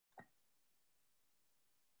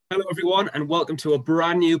Hello, everyone, and welcome to a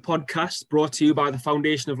brand new podcast brought to you by the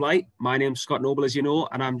Foundation of Light. My name's Scott Noble, as you know,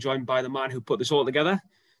 and I'm joined by the man who put this all together,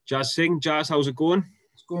 Jazz Singh. Jazz, how's it going?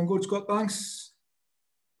 It's going good, Scott. Thanks.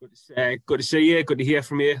 Good to see you. Good to hear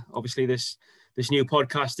from you. Obviously, this new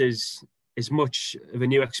podcast is much of a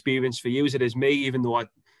new experience for you as it is me, even though I,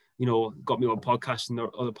 got me on podcasts and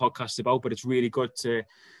other podcasts about. But it's really good to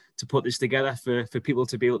put this together for people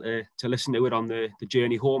to be able to listen to it on the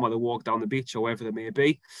journey home or the walk down the beach or wherever they may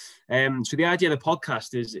be. So the idea of the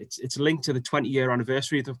podcast is it's linked to the 20-year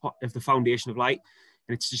anniversary of the Foundation of Light,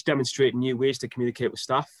 and it's just demonstrating new ways to communicate with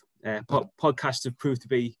staff. Podcasts have proved to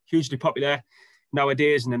be hugely popular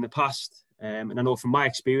nowadays and in the past, and I know from my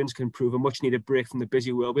experience can prove a much needed break from the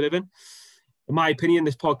busy world we live in. In my opinion,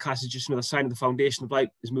 this podcast is just another sign of the Foundation of Light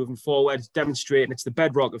is moving forward. It's demonstrating it's the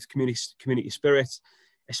bedrock of community spirit,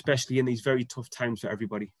 especially in these very tough times for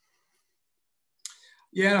everybody.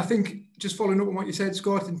 Yeah, and I think just following up on what you said,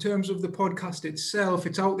 Scott, in terms of the podcast itself,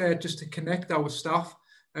 it's out there just to connect our staff,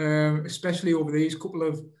 especially over these couple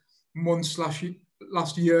of months last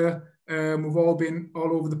year. We've all been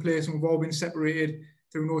all over the place and we've all been separated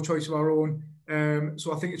through no choice of our own.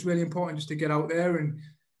 So I think it's really important just to get out there and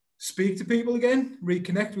speak to people again,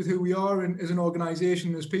 reconnect with who we are and as an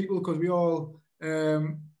organisation, as people, because we all...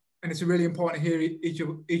 and it's really important to hear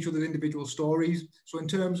each other's individual stories. So in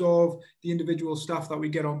terms of the individual staff that we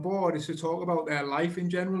get on board, is to talk about their life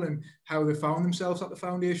in general and how they found themselves at the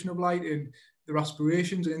Foundation of Light and their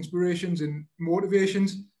aspirations and inspirations and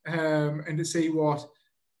motivations, and to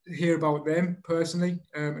hear about them personally,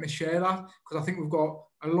 and to share that, because I think we've got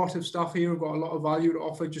a lot of staff here who've got a lot of value to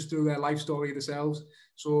offer just through their life story themselves.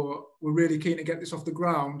 So we're really keen to get this off the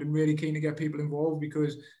ground and really keen to get people involved,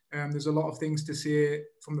 because there's a lot of things to say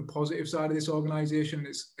from the positive side of this organisation.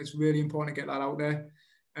 It's really important to get that out there.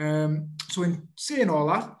 So in saying all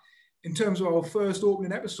that, in terms of our first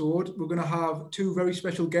opening episode, we're going to have two very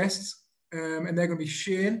special guests, and they're going to be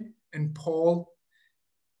Shane and Paul.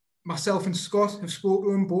 Myself and Scott have spoken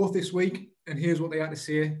to them both this week, and here's what they had to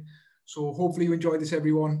say. So hopefully you enjoyed this,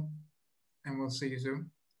 everyone, and we'll see you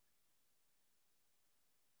soon.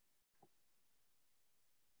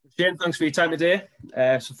 Shane, thanks for your time today.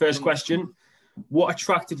 So first question, what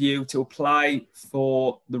attracted you to apply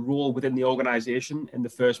for the role within the organisation in the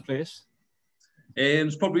first place?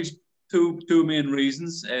 It's probably two main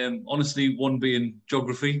reasons. Honestly, one being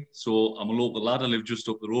geography. So I'm a local lad. I live just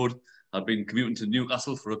up the road. I've been commuting to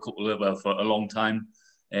Newcastle for a long time.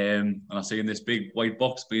 And I see in this big white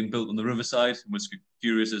box being built on the riverside. I was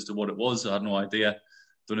curious as to what it was. I had no idea.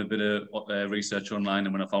 Done a bit of research online,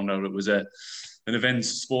 and when I found out it was an events,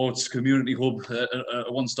 sports, community hub,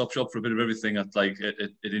 a one-stop shop for a bit of everything,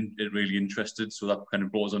 it really interested. So that kind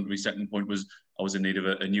of brought us on to my second point, was I was in need of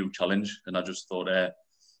a new challenge, and I just thought,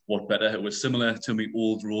 what better? It was similar to my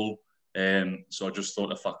old role, so I just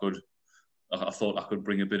thought I thought I could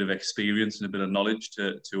bring a bit of experience and a bit of knowledge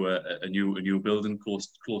to a new building close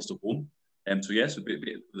to home. So yes,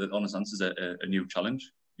 the honest answer is a new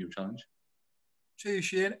challenge. Cheers,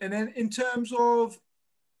 Shane. And then in terms of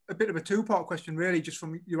a bit of a two-part question, really, just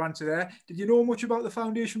from your answer there, did you know much about the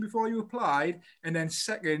foundation before you applied? And then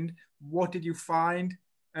second, what did you find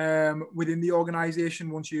within the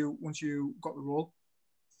organisation once you got the role?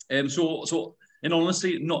 So in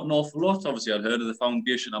honesty, not an awful lot. Obviously, I'd heard of the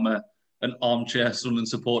foundation. I'm an armchair Sunderland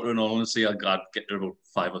supporter, and honestly, I'd get to about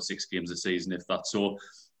 5 or 6 games a season, if that. So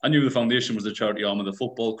I knew the foundation was the charity arm of the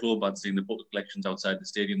football club. I'd seen the book collections outside the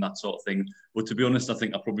stadium, that sort of thing. But to be honest, I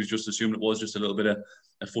think I probably just assumed it was just a little bit of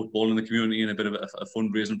football in the community and a bit of a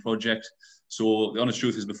fundraising project. So the honest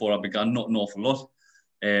truth is, before I began, not an awful lot.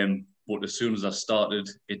 But as soon as I started,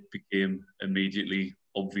 it became immediately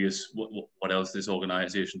obvious what else this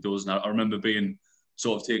organisation does. And I remember being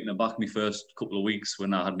sort of taken aback my first couple of weeks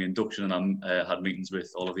when I had my induction and I had meetings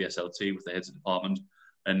with all of the SLT, with the heads of department.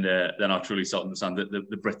 And then I truly started to understand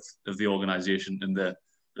the breadth of the organisation and the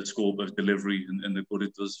scope of delivery and the good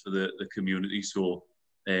it does for the community. So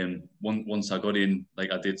once I got in,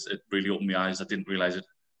 like I did, it really opened my eyes. I didn't realise it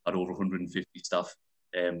had over 150 staff.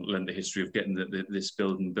 Learned the history of getting this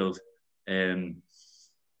building built.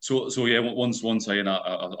 So yeah, once I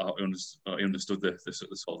understood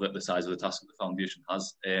the size of the task that the foundation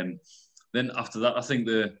has. Then after that, I think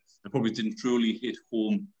they probably didn't truly hit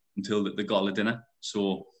home until the gala dinner.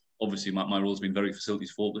 So obviously my role's been very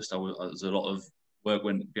facilities focused. There's a lot of work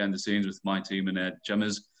went behind the scenes with my team and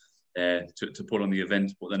Gemma's to put on the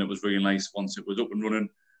event. But then it was really nice once it was up and running,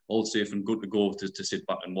 all safe and good to go, to sit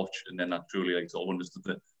back and watch. And then I truly sort of understood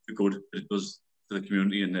the good that it does for the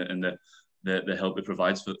community and the help it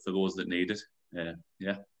provides for those that need it.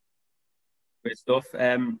 Yeah. Great stuff.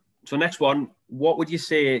 So next one, what would you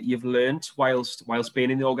say you've learned whilst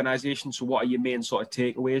being in the organisation? So what are your main sort of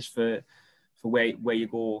takeaways for where you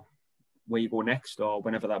go next, or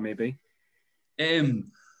whenever that may be?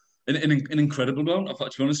 An incredible amount. To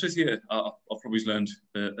be honest with you, I've probably learned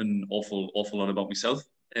an awful lot about myself.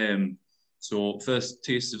 So first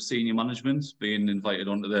taste of senior management, being invited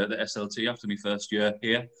onto the SLT after my first year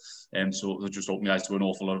here. So it just opened my eyes to an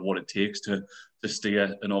awful lot of what it takes to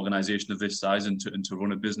steer an organisation of this size and to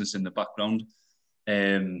run a business in the background.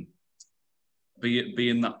 Being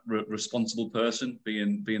that responsible person,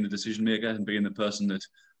 being the decision maker, and being the person that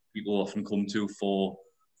people often come to for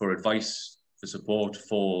advice, for support,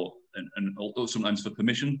 and also sometimes for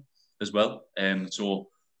permission as well. So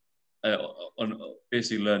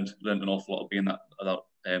basically learned an awful lot of being that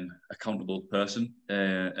accountable person.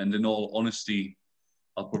 And in all honesty,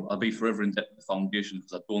 I'll be forever in debt to the foundation,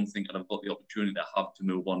 because I don't think I'd have got the opportunity to have to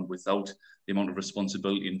move on without the amount of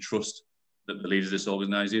responsibility and trust that the leaders of this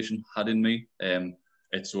organisation had in me.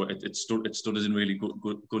 It stood us in really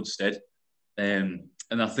good stead. And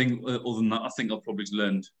I think other than that, I think I've probably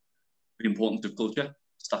learned the importance of culture,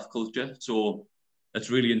 staff culture. So it's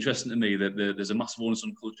really interesting to me that there's a massive onus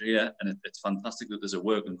on culture here, and it's fantastic that there's a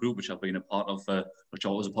working group which I've been a part of, which I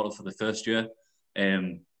was a part of for the first year.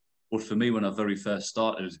 But for me, when I very first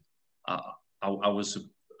started, I was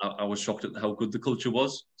shocked at how good the culture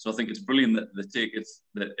was. So I think it's brilliant that they take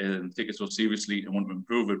it so seriously and want to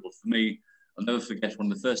improve it. But for me, I'll never forget one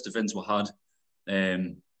of the first events we had.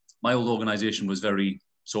 My old organisation was very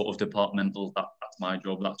sort of departmental. That's my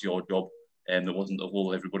job, that's your job. And there wasn't a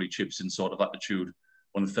whole everybody chips in sort of attitude.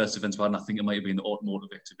 One of the first events we had, and I think it might have been the automotive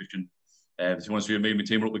exhibition. To be honest with you, me and my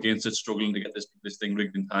team were up against it, struggling to get this thing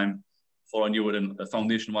rigged in time. Before I knew it, a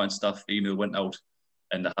foundation-wide staff email went out,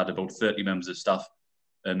 and I had about 30 members of staff,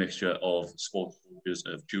 a mixture of sports coaches,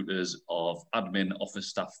 of tutors, of admin, office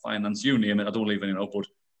staff, finance, you name it. I don't leave anyone out, but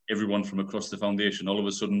everyone from across the foundation, all of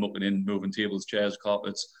a sudden mucking in, moving tables, chairs,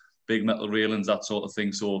 carpets, big metal railings, that sort of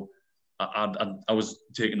thing. So I was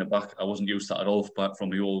taken aback. I wasn't used to that at all from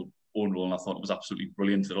my own role, and I thought it was absolutely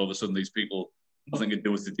brilliant that all of a sudden these people, nothing to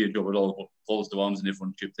do with the day job at all, but falls to arms and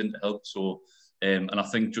everyone chipped in to help. So, and I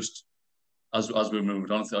think just as we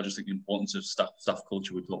moved on, I just think the importance of staff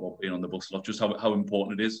culture. We talk about being on the bus a lot, just how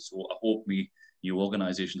important it is. So I hope my new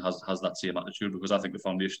organisation has that same attitude, because I think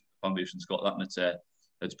the foundation's got that, and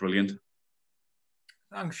it's brilliant.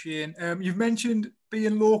 Thanks, Shane. You've mentioned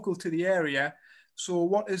being local to the area. So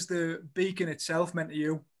what is the Beacon itself meant to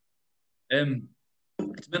you?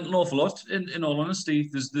 It's meant an awful lot, in all honesty.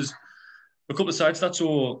 There's a couple of sides to that.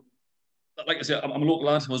 So, like I said, I'm a local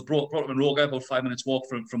lad. I was brought up in Roker, about 5 minutes walk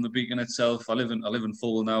from the Beacon itself. I live in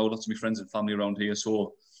Fulham now. Lots of my friends and family around here.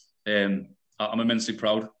 So I'm immensely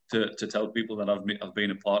proud to tell people that I've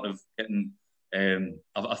been a part of getting.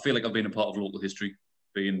 I feel like I've been a part of local history,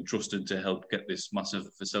 being trusted to help get this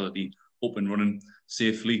massive facility up and running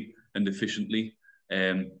safely and efficiently.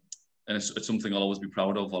 And it's something I'll always be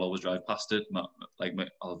proud of. I'll always drive past it.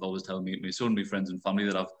 I'll always tell my son, my friends and family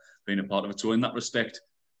that I've been a part of it. So in that respect,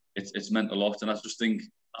 it's meant a lot. And I think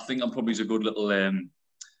I'm probably a good little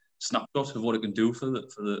snapshot of what it can do for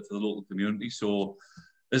the local community. So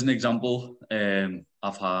as an example,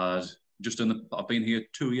 I've been here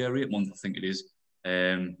 2 years, 8 months, I think it is.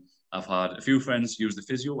 I've had a few friends use the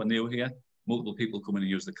physio when they were here. Multiple people come in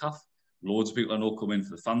and use the calf. Loads of people I know come in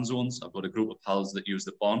for the fan zones. I've got a group of pals that use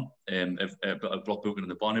the barn, a block booking in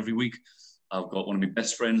the barn every week. I've got one of my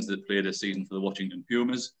best friends that played a season for the Washington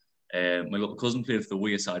Pumas. My little cousin played for the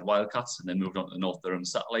Wearside Wildcats and then moved on to the North Durham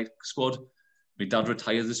Satellite squad. My dad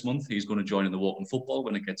retires this month. He's going to join in the Walking Football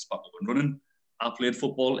when it gets back up and running. I played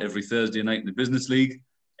football every Thursday night in the Business League.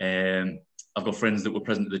 I've got friends that were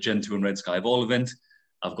present at the Gen 2 and Red Sky Ball event.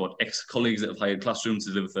 I've got ex-colleagues that have hired classrooms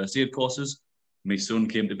to deliver first aid courses. My son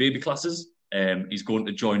came to baby classes. He's going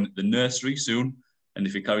to join the nursery soon. And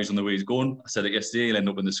if he carries on the way he's going, I said it yesterday, he'll end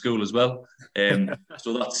up in the school as well.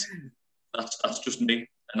 So that's just me.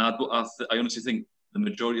 And I honestly think the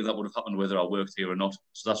majority of that would have happened whether I worked here or not.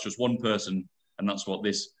 So that's just one person, and that's what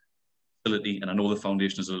this facility, and I know the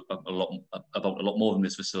foundation is about a lot more than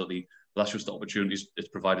this facility, but that's just the opportunities it's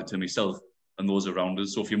provided to myself and those around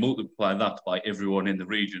us. So if you multiply that by everyone in the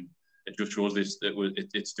region, it just shows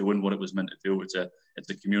it's doing what it was meant to do. It's a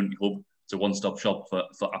community hub. It's a one-stop shop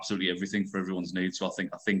for absolutely everything, for everyone's needs. So I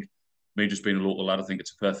think me just being a local lad, I think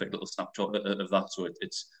it's a perfect little snapshot of that. So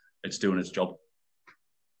it's doing its job.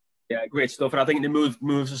 Yeah, great stuff. And I think it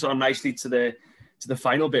moves us on nicely to the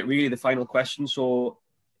final bit, really, the final question. So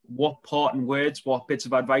what parting words, what bits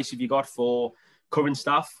of advice have you got for current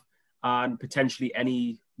staff and potentially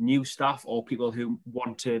any new staff or people who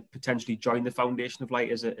want to potentially join the Foundation of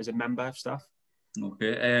Light as a member of staff?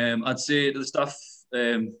 Okay, I'd say to the staff,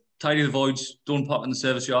 tidy the voids, don't park in the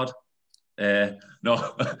service yard.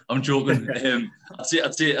 No, I'm joking. I'd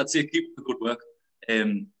say keep the good work. I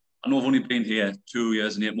know I've only been here 2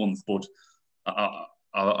 years and 8 months, but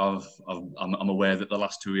I'm aware that the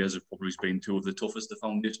last 2 years have probably been two of the toughest the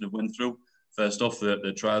foundation have went through. First off,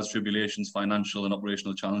 the trials, tribulations, financial and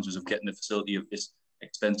operational challenges of getting a facility of this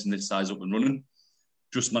expense and this size up and running.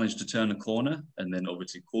 Just managed to turn a corner, and then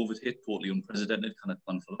obviously COVID hit, totally unprecedented, kind of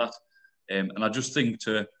plan for that. And I just think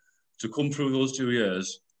to come through those 2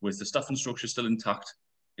 years with the staff and structure still intact,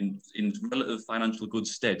 in relative financial good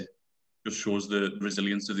stead, just shows the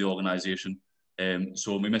resilience of the organisation.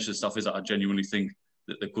 So my message to staff is that I genuinely think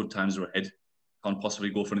that the good times are ahead. Can't possibly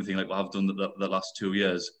go for anything like what I've done the last 2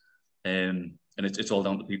 years. And it's all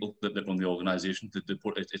down to people that run the organisation.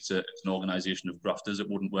 It's an organisation of grafters. It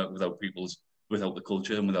wouldn't work without the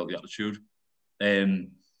culture and without the attitude.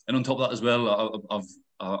 And on top of that as well,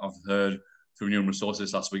 I've heard through numerous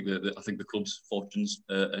sources last week that I think the club's fortunes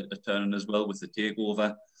are turning as well with the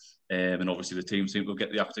takeover. And obviously the team seem to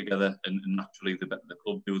get the act together, and naturally the better the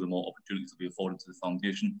club do, the more opportunities will be afforded to the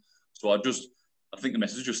foundation. So I think the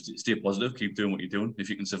message is just stay positive, keep doing what you're doing. If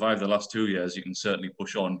you can survive the last 2 years, you can certainly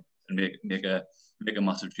push on and make a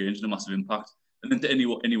massive change and a massive impact. And then to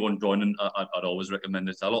anyone joining, I'd always recommend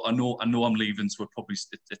it. I know I'm leaving, so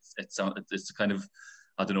it's kind of,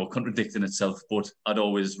 I don't know, contradicting itself, but I'd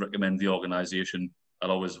always recommend the organisation. I'd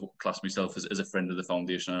always class myself as a friend of the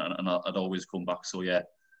foundation, and I'd always come back. So yeah,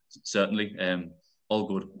 certainly, all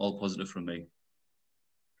good, all positive from me.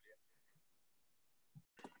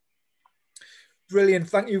 Brilliant.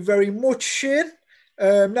 Thank you very much, Shane.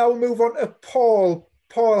 Now we'll move on to Paul.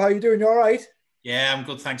 Paul, how are you doing? You all right? Yeah, I'm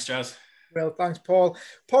good. Thanks, Jazz. Well, thanks, Paul.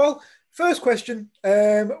 Paul, first question.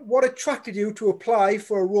 What attracted you to apply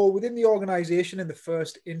for a role within the organisation in the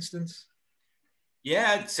first instance?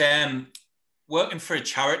 Yeah, it's, working for a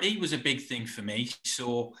charity was a big thing for me.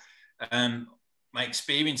 So my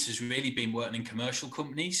experience has really been working in commercial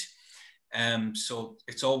companies. So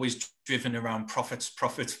it's always driven around profits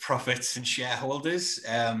and shareholders.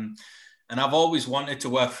 And I've always wanted to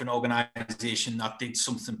work for an organisation that did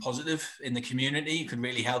something positive in the community, could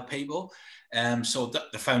really help people. So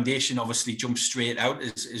the foundation obviously jumped straight out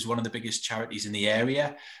as one of the biggest charities in the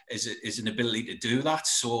area, is an ability to do that.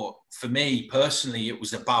 So for me personally, it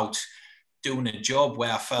was about doing a job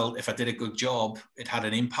where I felt if I did a good job, it had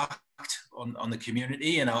an impact on the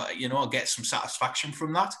community, and I'll get some satisfaction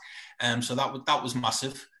from that. So that was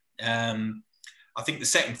massive. I think the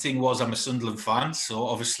second thing was I'm a Sunderland fan, so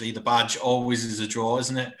obviously the badge always is a draw,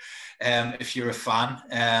 isn't it? If you're a fan,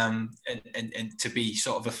 and to be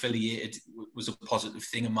sort of affiliated was a positive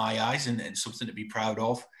thing in my eyes, and something to be proud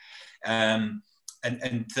of. And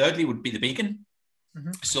thirdly would be the Beacon.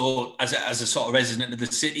 Mm-hmm. So as a sort of resident of the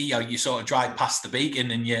city, you sort of drive past the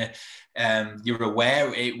Beacon and you're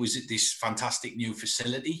aware it was this fantastic new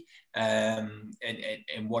facility, and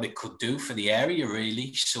what it could do for the area,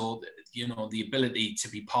 really. So, the ability to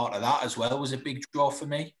be part of that as well was a big draw for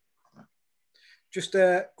me. Just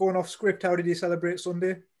going off script, how did you celebrate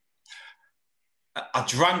Sunday? I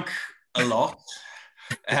drank a lot,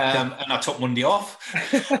 and I took Monday off.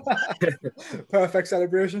 Perfect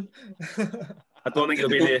celebration. I don't think you'll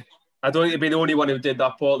be the only one who did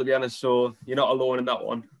that, Paul, to be honest. So you're not alone in that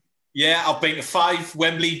one. Yeah, I've been to 5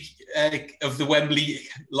 Wembley of the Wembley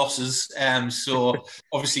losses. So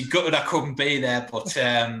obviously gutted I couldn't be there, but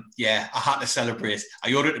I had to celebrate.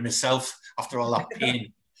 I owed it to myself after all that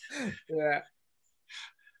pain. Yeah.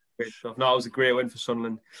 Great stuff. No, it was a great win for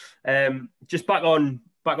Sunderland. Just back on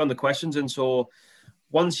the questions, and so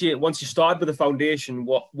once you started with the foundation,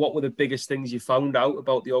 what were the biggest things you found out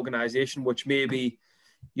about the organisation, which maybe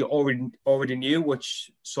you already knew,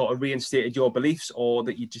 which sort of reinstated your beliefs, or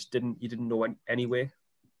that you didn't know anyway?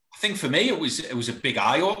 I think for me it was a big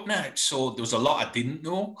eye opener. So there was a lot I didn't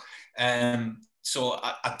know. So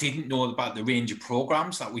I didn't know about the range of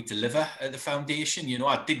programs that we deliver at the foundation.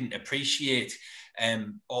 I didn't appreciate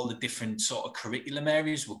all the different sort of curriculum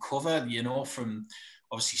areas we cover. From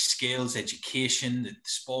obviously skills, education, the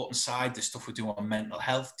sporting side, the stuff we do on mental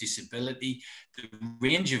health, disability. The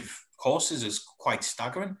range of courses is quite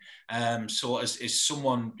staggering. So as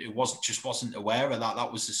someone who wasn't aware of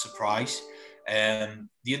that was a surprise.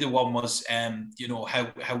 The other one was,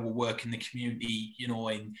 how we work in the community,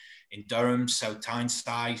 in Durham, South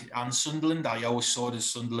Tyneside and Sunderland. I always saw it as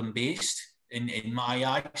Sunderland based in my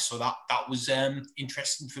eyes. So that was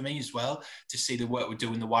interesting for me as well, to see the work we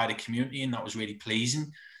do in the wider community. And that was really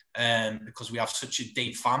pleasing, because we have such a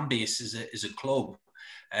deep fan base as a club.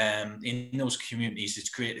 in those communities. It's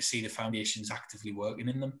great to see the foundations actively working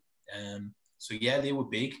in them. So yeah, they were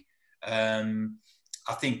big.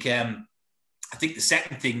 I think the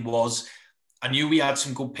second thing was, I knew we had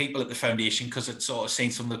some good people at the foundation because I'd sort of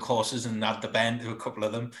seen some of the courses and had the bend to a couple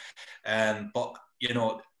of them. But, you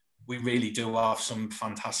know, we really do have some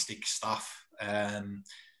fantastic staff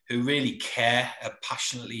who really care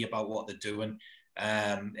passionately about what they're doing.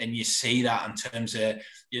 And you see that in terms of,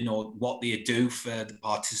 you know, what they do for the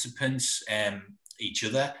participants, each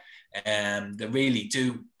other. They really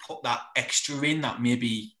do put that extra in that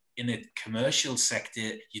maybe in a commercial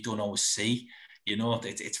sector you don't always see. You know,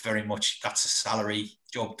 it's very much, that's a salary,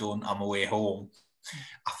 job done, I'm away home.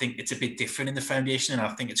 I think it's a bit different in the foundation, and I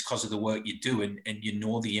think it's because of the work you do and you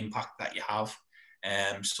know the impact that you have.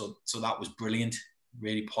 So that was brilliant,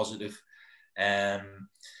 really positive. And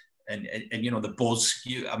you know, the buzz,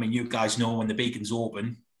 you guys know when the Beacon's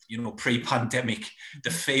open, you know, pre-pandemic,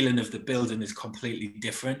 the feeling of the building is completely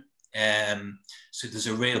different. So there's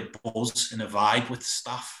a real buzz and a vibe with the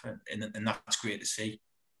staff, and that's great to see.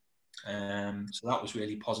 So that was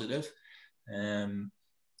really positive.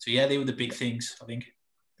 So yeah, they were the big things, I think.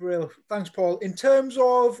 Brilliant. Thanks, Paul. In terms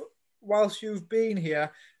of whilst you've been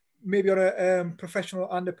here, maybe on a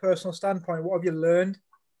professional and a personal standpoint, what have you learned?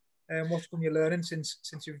 What's been your learning since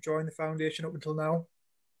you've joined the foundation up until now?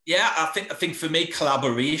 Yeah, I think for me,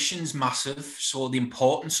 collaboration's massive. So the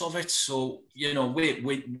importance of it. So, you know, we're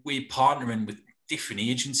partnering with different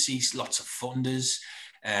agencies, lots of funders,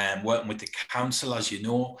 working with the council, as you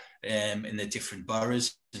know, in the different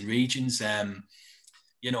boroughs and regions.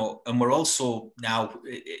 You know, and we're also now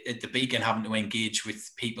at the Beacon having to engage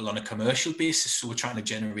with people on a commercial basis. So we're trying to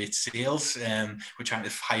generate sales. We're trying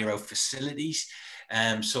to hire out facilities.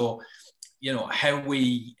 So, you know, how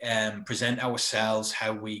we present ourselves,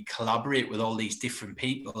 how we collaborate with all these different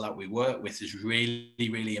people that we work with is really,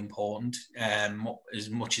 really important, as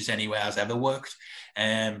much as anywhere has ever worked.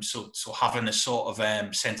 So having a sort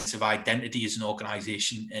of sense of identity as an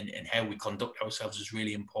organisation and how we conduct ourselves is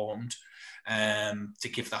really important, to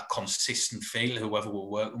give that consistent feel, whoever we're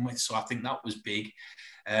working with. So I think that was big.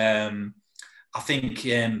 I think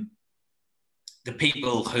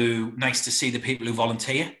nice to see the people who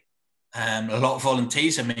volunteer. A lot of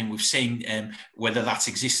volunteers. I mean, we've seen whether that's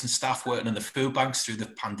existing staff working in the food banks through the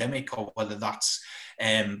pandemic, or whether that's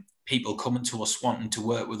people coming to us wanting to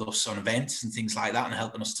work with us on events and things like that and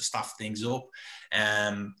helping us to staff things up.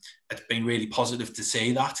 It's been really positive to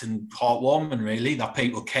see that, and heartwarming really that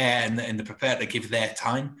people care and they're prepared to give their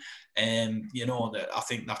time. You know, I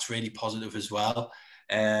think that's really positive as well.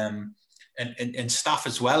 And staff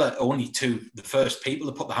as well are only the first people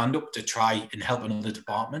to put their hand up to try and help another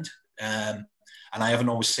department. And I haven't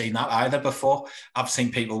always seen that either before. I've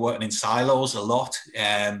seen people working in silos a lot.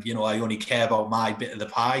 You know, I only care about my bit of the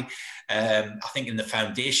pie. I think in the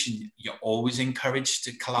foundation, you're always encouraged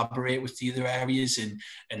to collaborate with the other areas,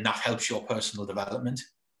 and that helps your personal development.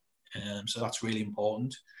 So that's really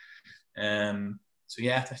important. So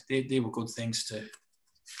yeah, they were good things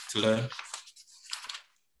to learn.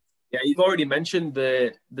 Yeah, you've already mentioned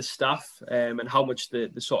the staff and how much they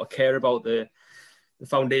sort of care about the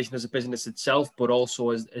foundation as a business itself, but also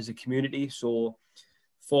as a community. So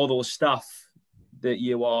for those staff that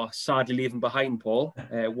you are sadly leaving behind, Paul,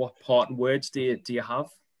 what parting words do you have?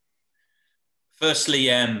 Firstly,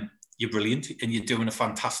 you're brilliant and you're doing a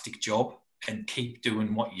fantastic job, and keep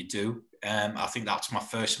doing what you do. I think that's my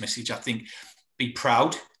first message. I think be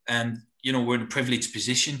proud. You know, we're in a privileged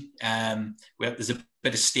position. There's a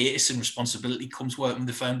bit of status and responsibility comes working with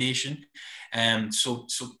the foundation. So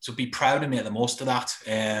be proud and make the most of that.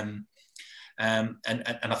 And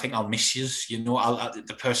I think I'll miss you. You know,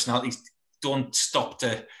 the personalities don't stop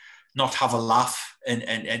to not have a laugh,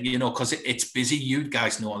 and you know, because it's busy. You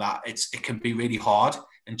guys know that it can be really hard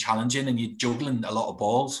and challenging, and you're juggling a lot of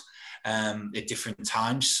balls at different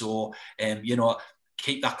times. So you know,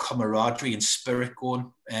 keep that camaraderie and spirit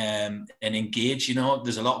going, and engage. You know,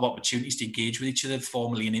 there's a lot of opportunities to engage with each other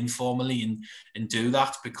formally and informally, and do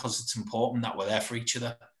that, because it's important that we're there for each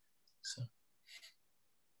other. So.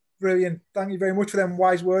 Brilliant. Thank you very much for them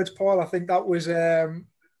wise words, Paul. I think that was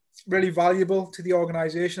really valuable to the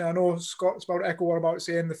organisation. I know Scott's about to echo what about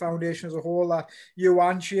saying the foundation as a whole, that you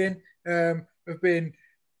and Shane have been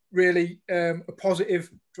really a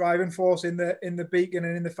positive driving force in the Beacon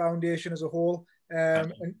and in the foundation as a whole.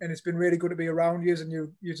 And it's been really good to be around you, and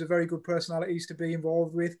you're very good personalities to be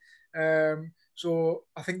involved with. So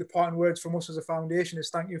I think the parting words from us as a foundation is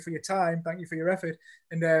thank you for your time, thank you for your effort,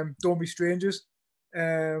 and don't be strangers.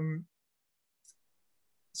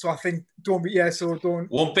 So I think don't be so don't.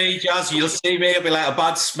 Won't be, Jazz. You'll see me. It'll be like a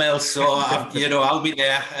bad smell. So I'll be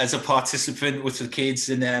there as a participant with the kids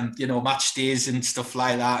and match days and stuff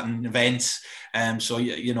like that and events. So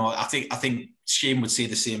I think Shane would say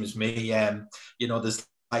the same as me. There's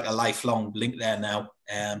like a lifelong link there now.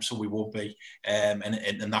 So we won't be,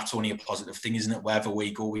 and that's only a positive thing, isn't it? Wherever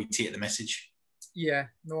we go, we take the message. Yeah,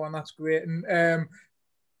 no, and that's great. And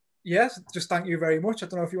yes, just thank you very much. I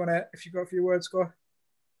don't know if you got a few words, Scott.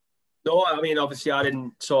 No, I mean, obviously, I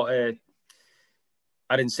didn't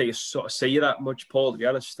see you that much, Paul, to be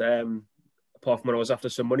honest. Apart from when I was after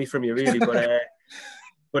some money from you, really.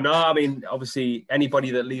 But no, I mean, obviously, anybody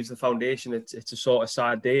that leaves the foundation, it's a sort of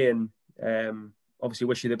sad day, and obviously,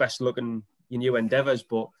 wish you the best of luck in your new endeavours.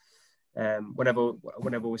 But whenever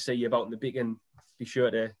we see you about in the beacon, be sure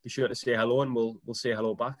to say hello, and we'll say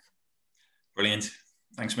hello back. Brilliant.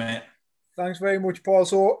 Thanks, mate. Thanks very much, Paul.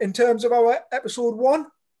 So, in terms of our episode 1.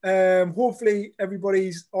 Hopefully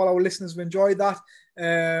all our listeners have enjoyed that,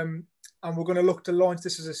 and we're going to look to launch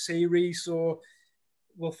this as a series, so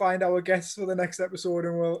we'll find our guests for the next episode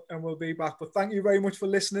and we'll be back. But thank you very much for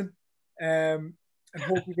listening, and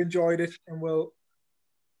hope you've enjoyed it, and we'll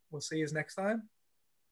see you next time.